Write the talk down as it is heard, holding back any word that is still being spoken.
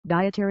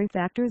Dietary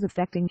factors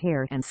affecting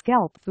hair and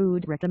scalp.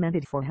 Food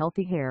recommended for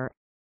healthy hair.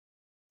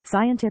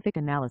 Scientific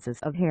analysis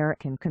of hair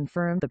can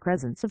confirm the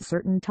presence of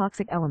certain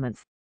toxic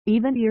elements,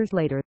 even years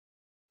later.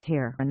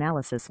 Hair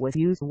analysis was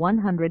used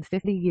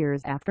 150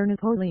 years after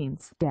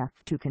Napoleon's death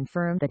to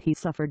confirm that he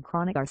suffered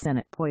chronic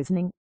arsenic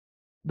poisoning.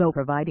 Though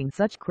providing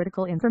such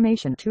critical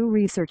information to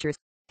researchers,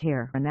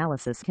 hair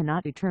analysis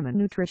cannot determine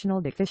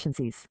nutritional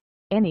deficiencies.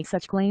 Any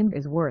such claim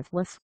is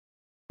worthless.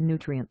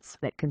 Nutrients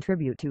that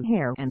contribute to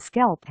hair and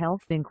scalp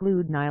health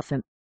include niacin,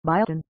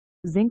 biotin,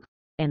 zinc,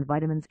 and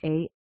vitamins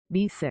A,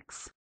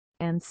 B6,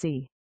 and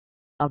C.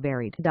 A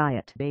varied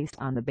diet based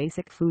on the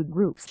basic food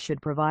groups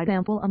should provide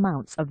ample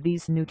amounts of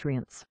these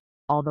nutrients,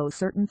 although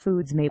certain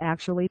foods may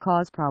actually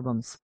cause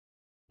problems.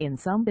 In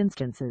some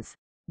instances,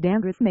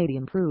 dandruff may be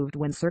improved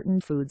when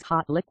certain foods,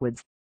 hot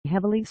liquids,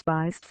 heavily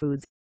spiced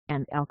foods,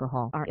 and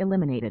alcohol are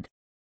eliminated.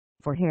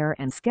 For hair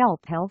and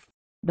scalp health,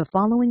 the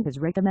following is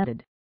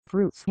recommended: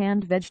 fruits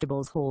and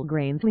vegetables, whole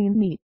grain, lean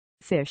meat,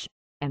 fish,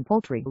 and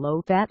poultry,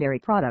 low-fat dairy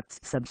products.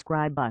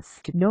 Subscribe us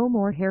to know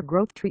more hair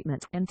growth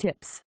treatments and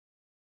tips.